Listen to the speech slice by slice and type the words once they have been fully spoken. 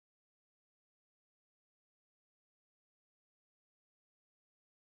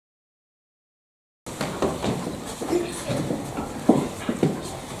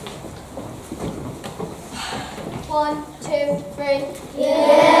1, 2, 3.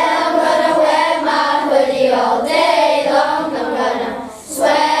 Yeah, I'm gonna wear my hoodie all day long. I'm gonna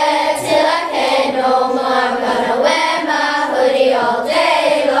sweat till I can't no more. I'm gonna wear my hoodie all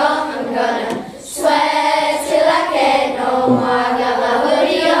day long. I'm gonna sweat till I can't no more. I got my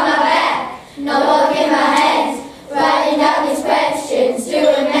hoodie on my back, no book in my hands, writing down these questions,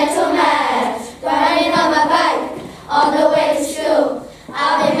 doing mental math, riding on my bike on the way to school.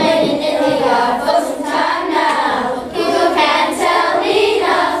 I've been waiting in the yard for some time now. Google can't tell me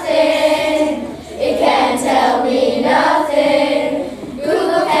nothing. It can't tell me nothing.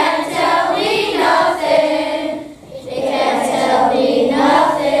 Google can't tell me nothing. It can't tell me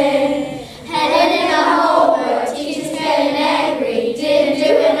nothing. Handing in my homework, teacher's getting angry. Didn't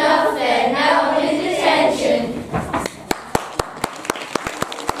do enough then, now I'm in detention.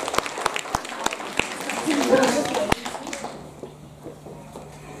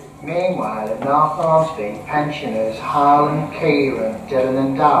 Meanwhile, at North Orsby, pensioners Harlan, Kieran, Dylan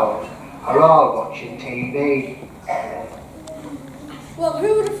and Dowd are all watching TV. Well,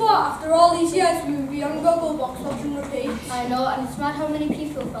 who would have thought after all these years we would be on Gogglebox watching repeats? I know, and it's mad how many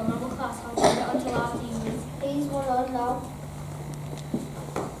people from our class have put it onto last evening. Please, one on now.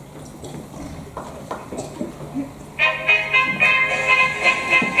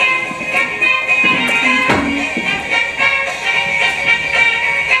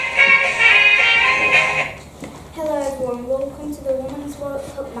 Hello everyone, welcome to the Women's World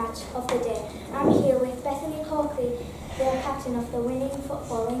Cup match of the day. I'm here with Bethany Coakley, the captain of the winning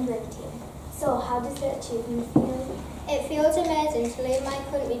Football England team. So, how does the achievement feel? It feels amazing to lead my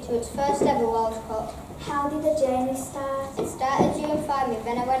country to its first ever World Cup. How did the journey start? It started June 5,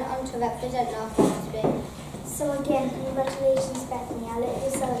 then I went on to represent North Orsby. So again, congratulations Bethany, I'll let you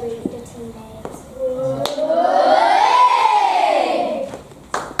celebrate your teammates.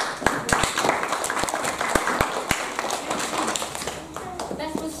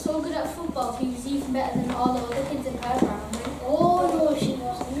 Beth was so good at football, she was even better than all the other kids in her family. Oh no, she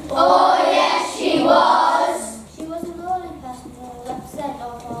wasn't. Oh yes, she was. She wasn't the only person who represented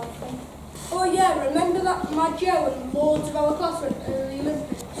North Orsby. Oh yeah, remember that mad year when loads of our class went to the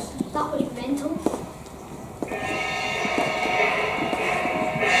Olympics? That was mental.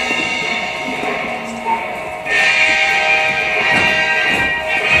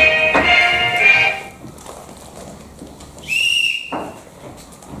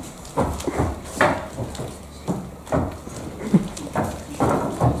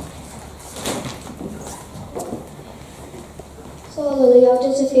 So Lily, how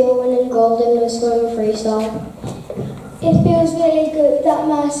does it feel winning gold in the swim freestyle? It feels really good that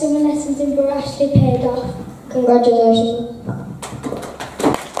my swimming lessons in Borough actually paid off. Congratulations.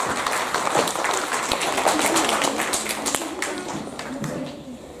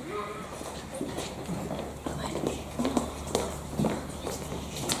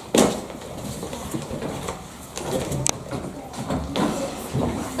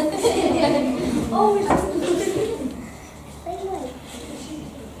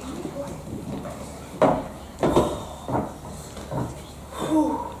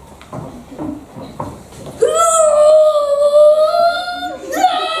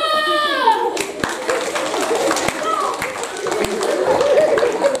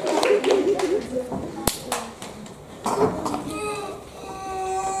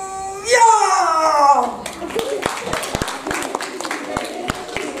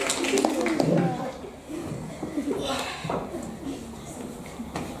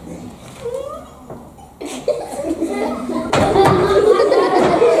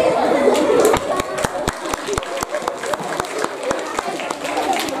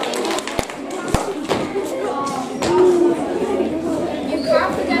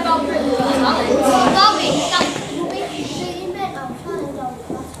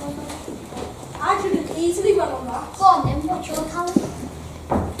 I should have easily run on that. Go on then, what's your talent?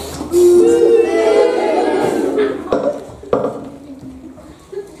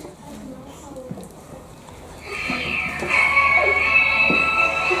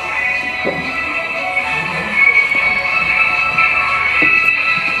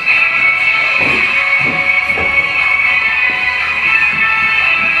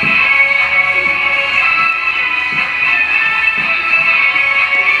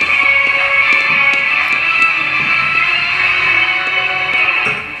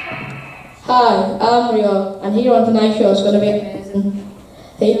 Hi, I'm Rio, and here on tonight's show is going to be amazing.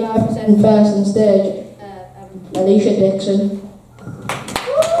 Here I present first on stage, Alicia Dixon.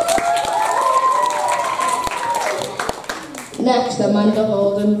 Next, Amanda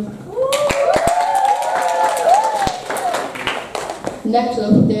Holden. Next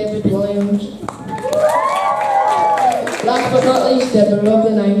up, David Williams. Last but not least, the brother of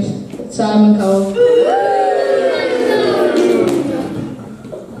the night, Simon Cowell.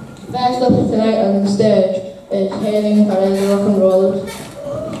 First up tonight on the stage is Hailing Perez, the Rock and Rollers.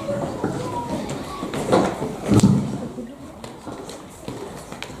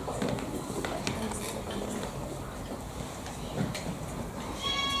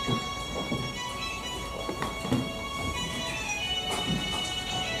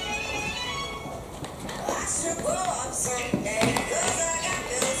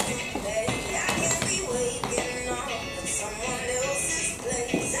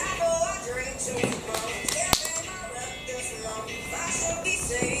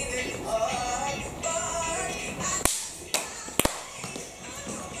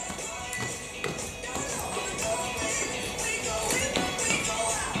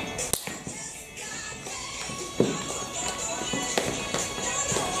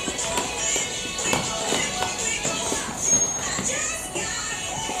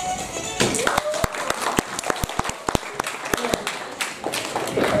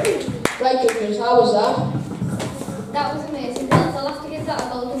 Right, judges, how was that? That was amazing, girls. I'll have to give that a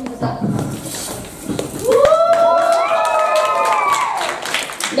golden buzzer.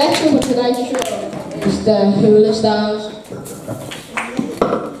 Next up on tonight's show is the Hula Stars.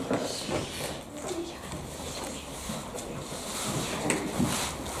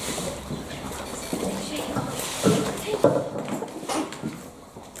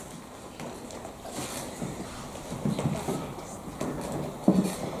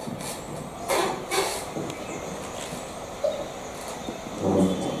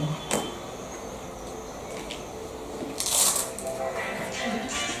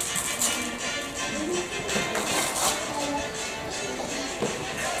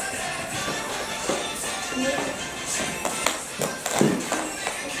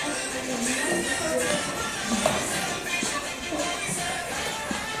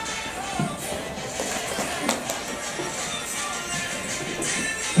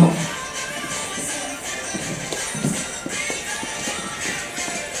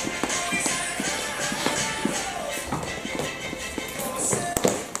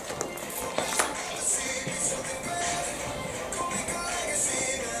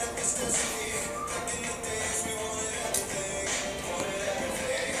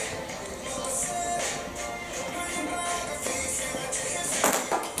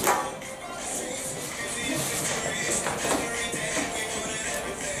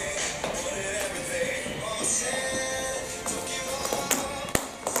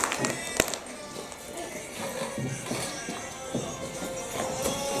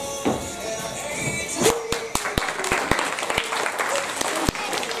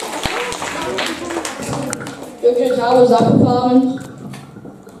 Judges, how was that performance?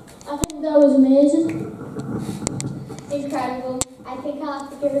 I think that was amazing. Incredible. I think I'll have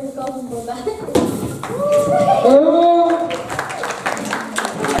to give it a golden buzzer.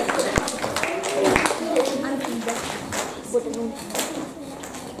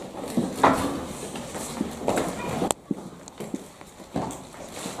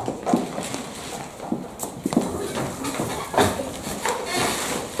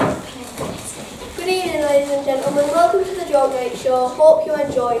 Good evening, ladies and gentlemen. Welcome to the Joe Night Show. Hope you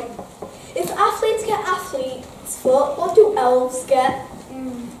enjoy. If athletes get athlete's foot, what do elves get?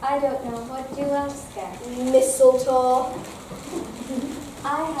 I don't know. What do elves get? Mistletoe.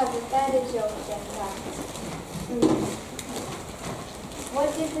 I have a better joke than that. What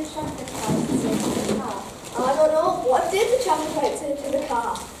did the traffic light say to the car? I don't know. What did the traffic light say to the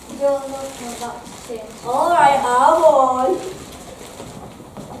car? Don't look for that too. Alright, I won.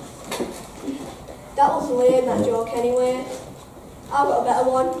 That was lame, that joke, anyway. I've got a better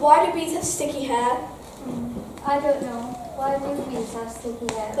one. Why do bees have sticky hair? I don't know. Why do bees have sticky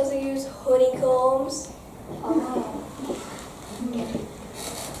hair? Because they use honeycombs. Oh.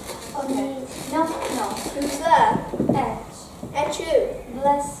 Okay. No. Who's there? Edge. Ed you.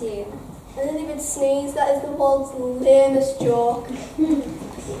 Bless you. And then even sneeze. That is the world's lamest joke.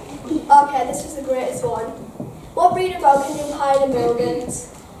 Okay, this is the greatest one. What breed of dog can do hide and buildings?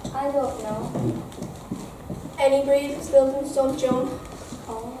 I don't know. Any breed, because buildings don't jump.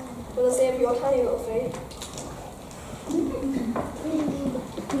 Oh. Will they save your tiny little feet?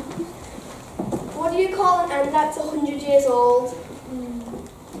 What do you call an ant that's 100 years old?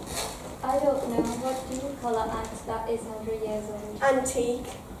 I don't know. What do you call an ant that is 100 years old? Antique.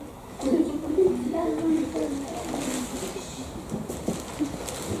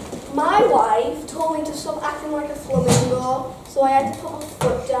 My wife told me to stop acting like a flamingo, so I had to put my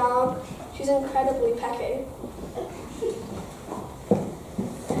foot down. She's incredibly pecky.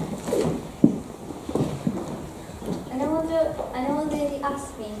 And I wonder an old lady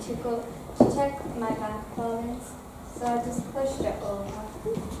asked me to go to check my bank balance, so I just pushed it over.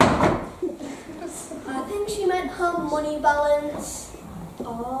 I think she meant her money balance.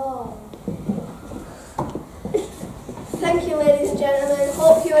 Oh. Thank you, ladies and gentlemen.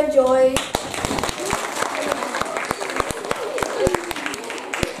 Hope you enjoyed.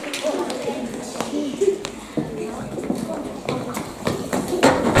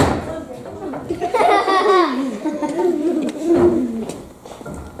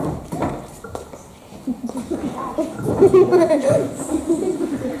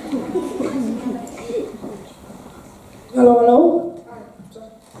 Hello, hello.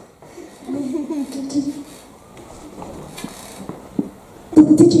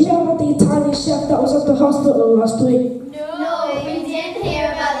 Did you hear about the Italian chef that was at the hospital last week? No, we didn't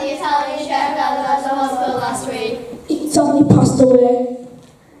hear about the Italian chef that was at the hospital last week. He sadly passed away.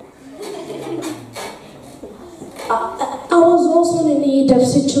 I was also in a near-death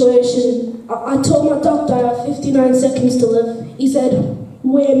situation. I told my doctor I have 59 seconds to live. He said,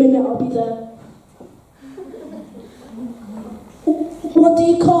 wait a minute, I'll be there. What do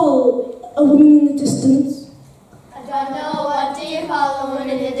you call a woman in the distance? I don't know, what do you call a woman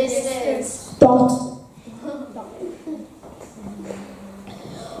in the distance? Dot.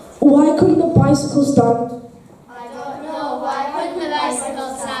 Why couldn't the bicycle stand? I don't know, why couldn't the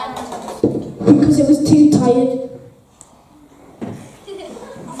bicycle stand? Because it was too tired.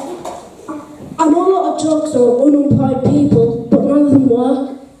 I know a lot of jokes are unemployed people, but none of them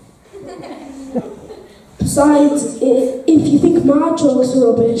work. Besides, if you think my jokes are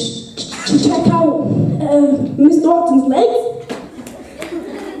rubbish, check out Miss Norton's legs.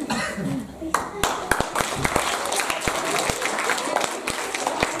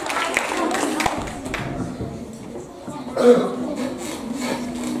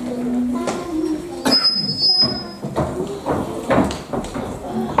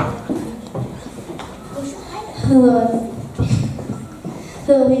 Hello.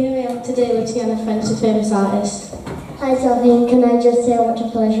 So here we are today with Tiana French, a famous artist. Hi Sophie, can I just say what a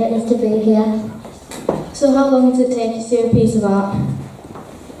pleasure it is to be here? So how long does it take to see a piece of art?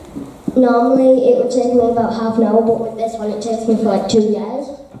 Normally it would take me about half an hour, but with this one it takes me for like 2 years.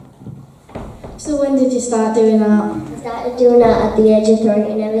 So when did you start doing art? I started doing art at the age of 3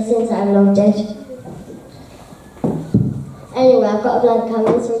 and ever since I've loved it. Anyway, I've got a blank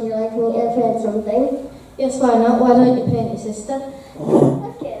canvas, would you like me to paint something? Yes, why not? Why don't you paint your sister?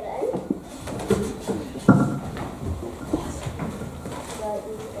 Okay then.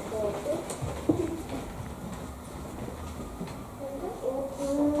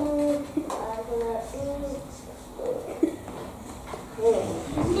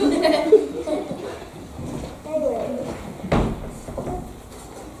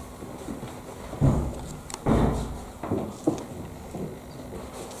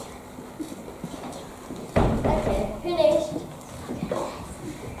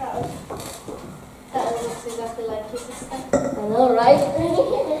 Exactly like your sister. I know, right?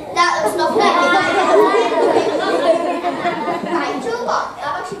 That looks nothing like Right, do you know what?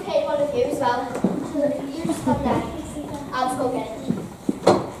 I've actually paid one of you as well. So you just stand there. I'll just go get it.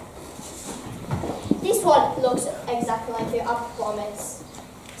 This one looks exactly like you, I promise.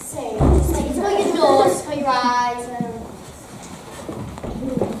 Same. It's got your nose, it's got your eyes, and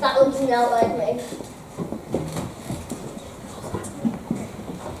that looks not like me.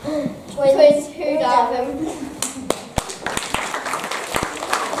 Twins, who got them?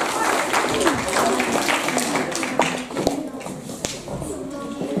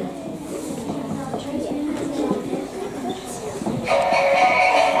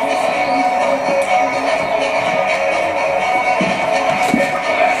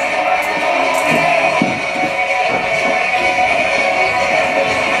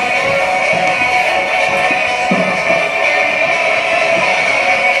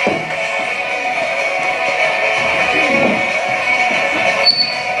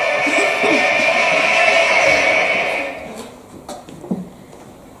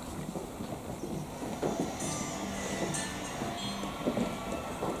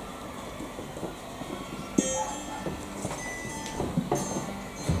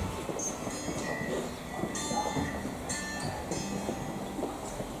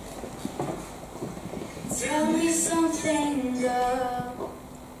 Tell me something, girl.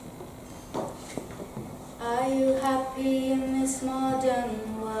 Are you happy in this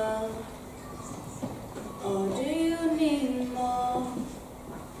modern world? Or do you need more?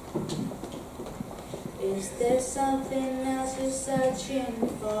 Is there something else you're searching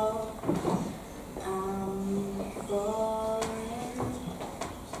for? I'm falling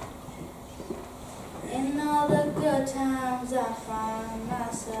in all the good good times I find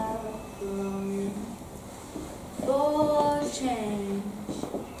myself longing for change,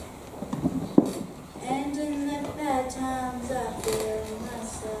 and in the bad times I feel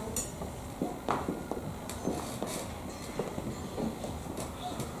myself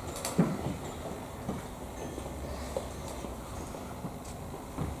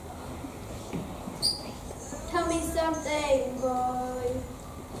Tell me something, boy.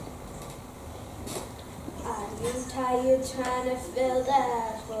 Are you tired trying to fill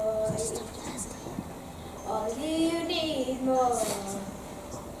that void? Or do you need more?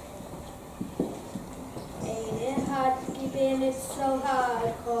 Ain't it hard keeping it so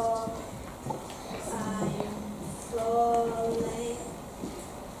hardcore? I'm falling.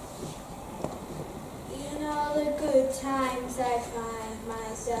 In all the good times I find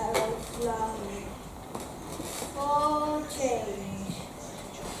myself longing for change,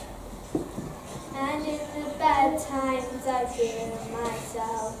 and in the bad times I feel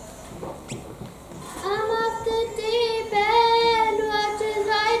myself I'm off the deep end, watch as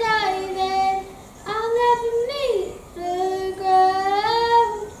I dive in, I'll never meet the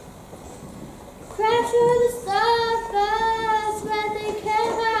ground. Crash through the surface when they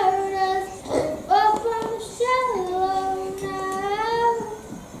can't hurt us, we fall from the shallow now.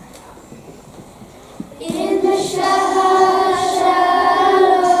 In the shallow,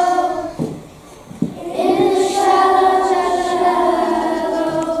 in the shallow,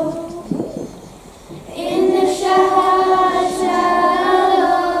 in the shallow,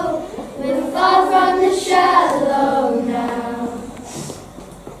 we're far from the shallow now.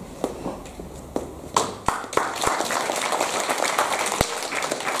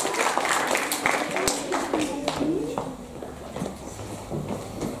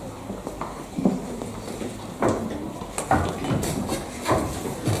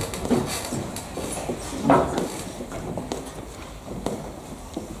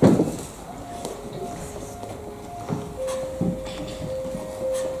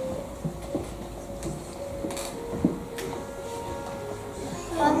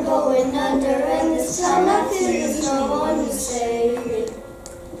 I'm going under, and this time I feel there's no one to save me.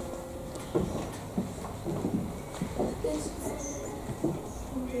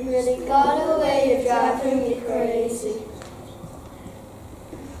 You really got a way of driving me crazy.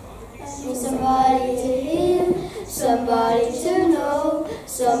 I need somebody to hear, somebody to know,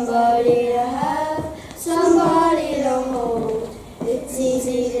 somebody to have, somebody to hold. It's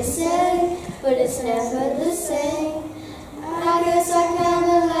easy to say, but it's never the same. I guess I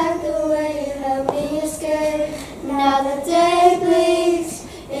kinda like the way you help me escape. Now the day bleeds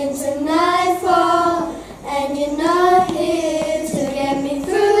into nightfall, and you're not here to get me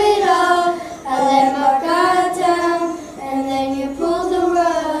through it all. I let my guard down, and then you pulled the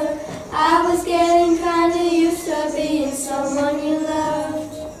rug. I was getting kinda used to being someone you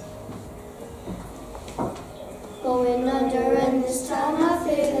loved. Going under, and this time I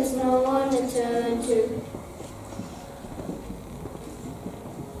feel there's no one to turn to.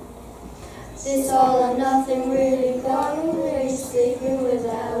 This all or nothing really got me sleeping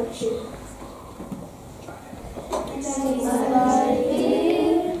without you. Somebody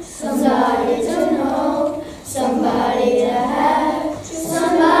here, somebody to know, somebody to have,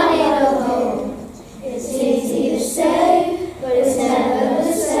 somebody to hold. It's easy to say, but it's never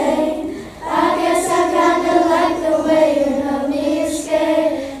the same. I guess I kinda like the way you help me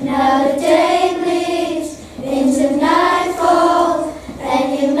escape. Now the day bleeds into nightfall, and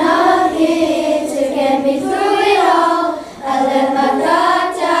you're not here to get me through it all. I let my guard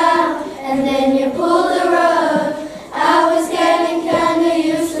down, and then you pulled the rug. I was getting kinda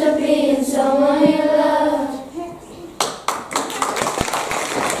used to being someone you loved.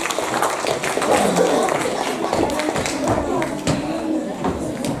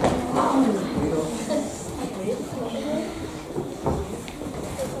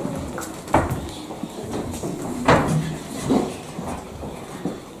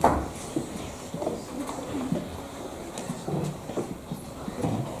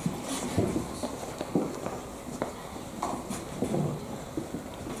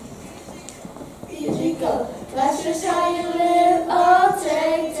 That's just how you live. Oh,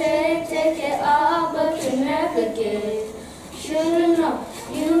 take it all, but you never give. Should've known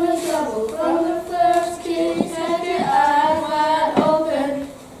you were trouble from the first kiss. Had your eyes wide open.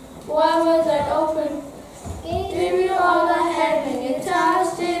 Why was I open? Gave you all I had, and you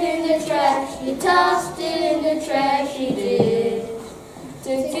tossed it in the trash. You tossed it in the trash, you did.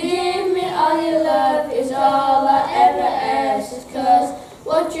 To give me all your love is all I ever ask. 'Cause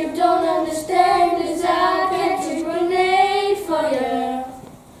what you don't understand is I can't take grenade for you.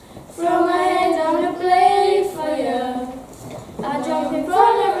 Throw my hands on the blade for you. jump in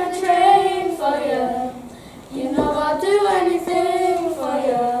front of a train for you. You know I'll do anything for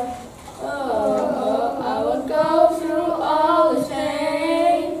you. Oh, I would go through all this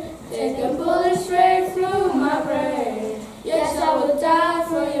pain, taking bullets straight through my brain. Yes, I would die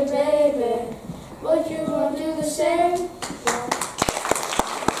for you, baby. Would you want to do the same?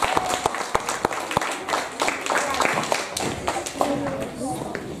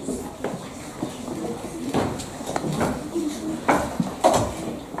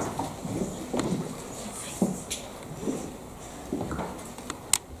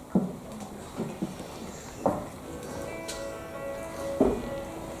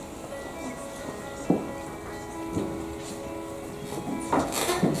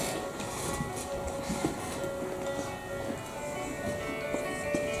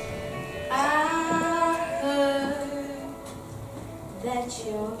 That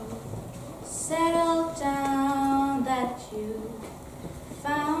you're settled down, that you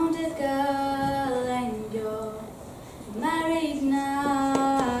found a girl and you're married now.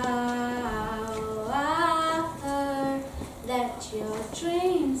 I heard that your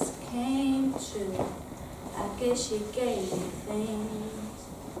dreams came true. I guess she gave you things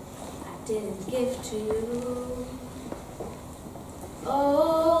I didn't give to you.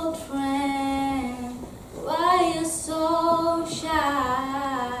 Old friend, why you so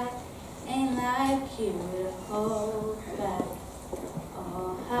shy? Ain't like you to hold back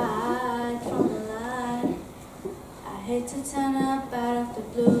or hide from the light. I hate to turn up out of the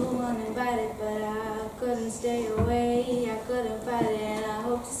blue uninvited, but I couldn't stay away, I couldn't fight it, and I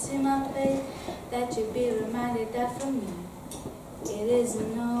hope to see my face, that you'd be reminded that for me it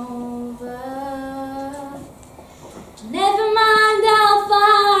isn't over. Never mind, I'll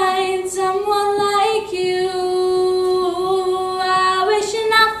find someone like you. I wish you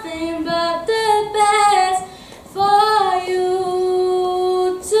nothing but the best for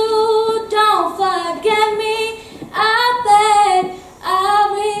you too. Don't forget me, I beg. I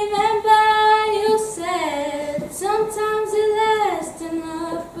remember you said sometimes it lasts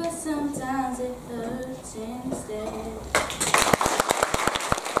enough, but sometimes it hurts instead.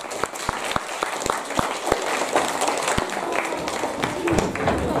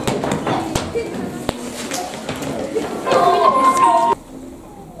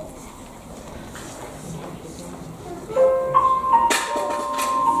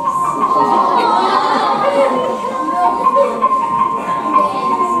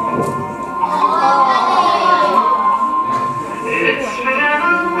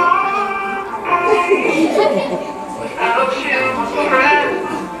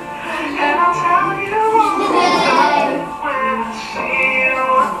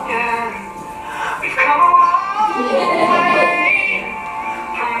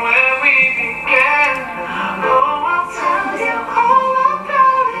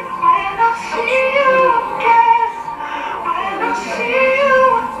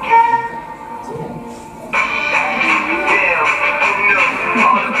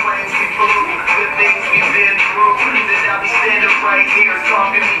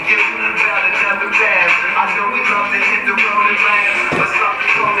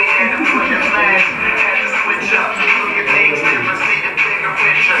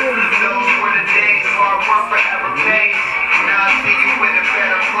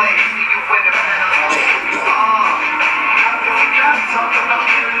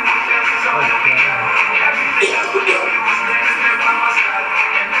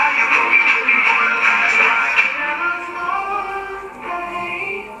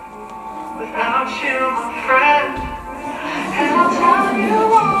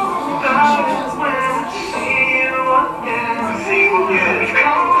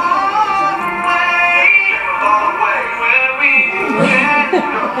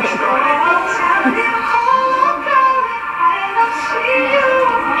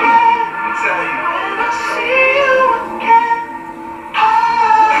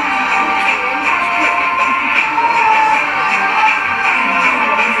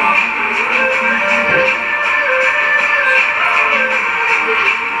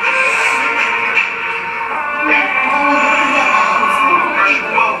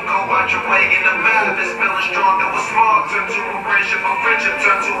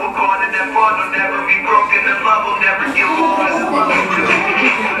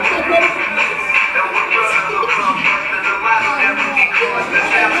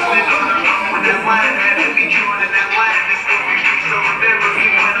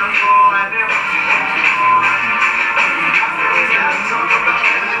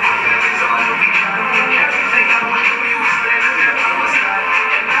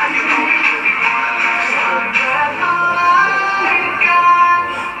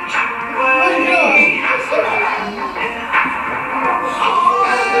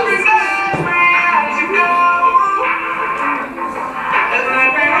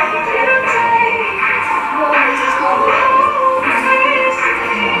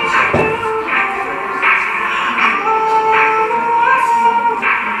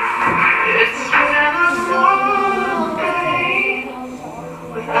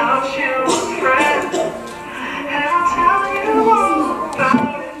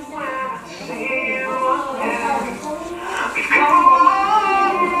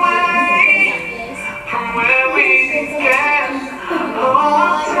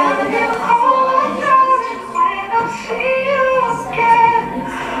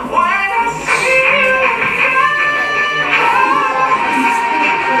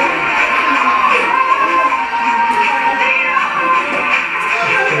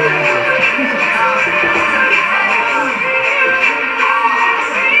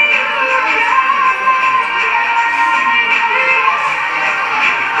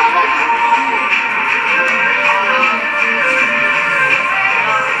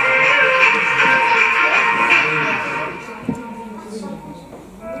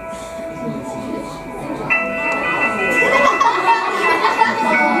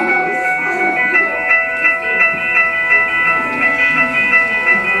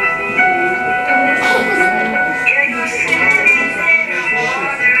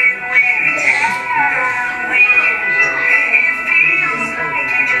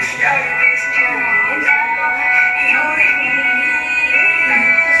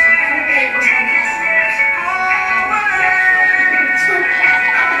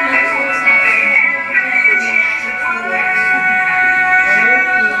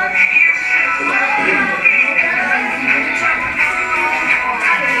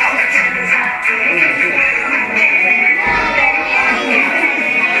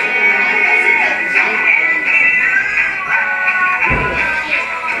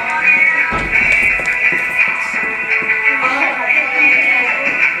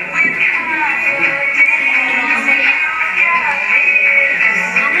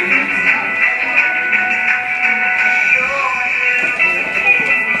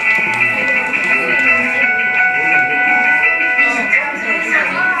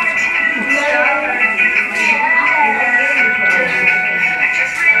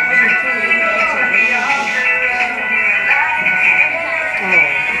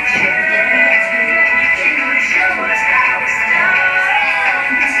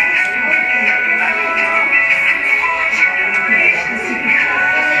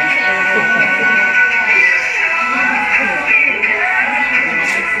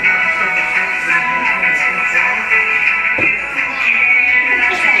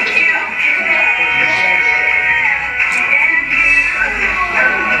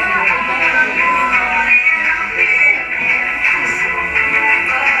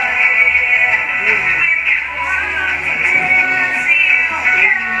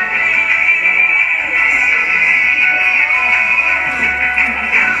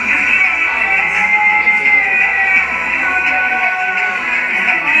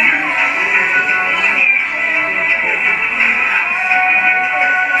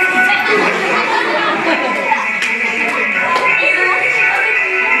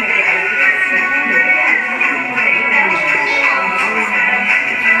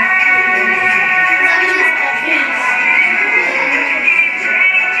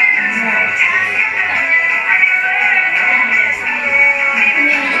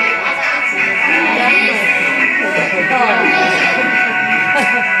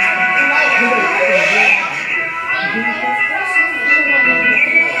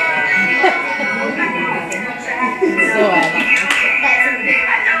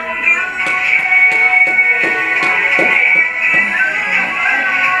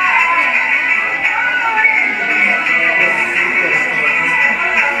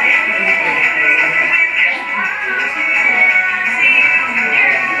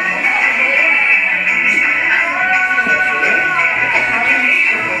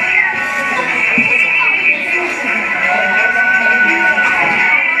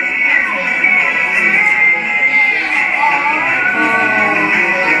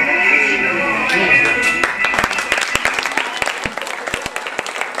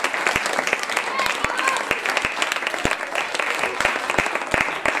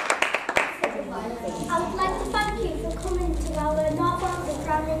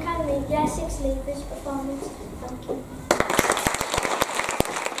 Essex Leavers performance. Thank you.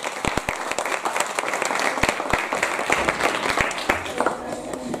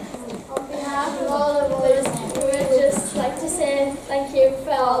 On behalf of all of us, we would just like to say thank you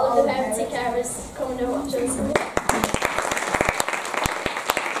for all of the parents and carers coming to watch us.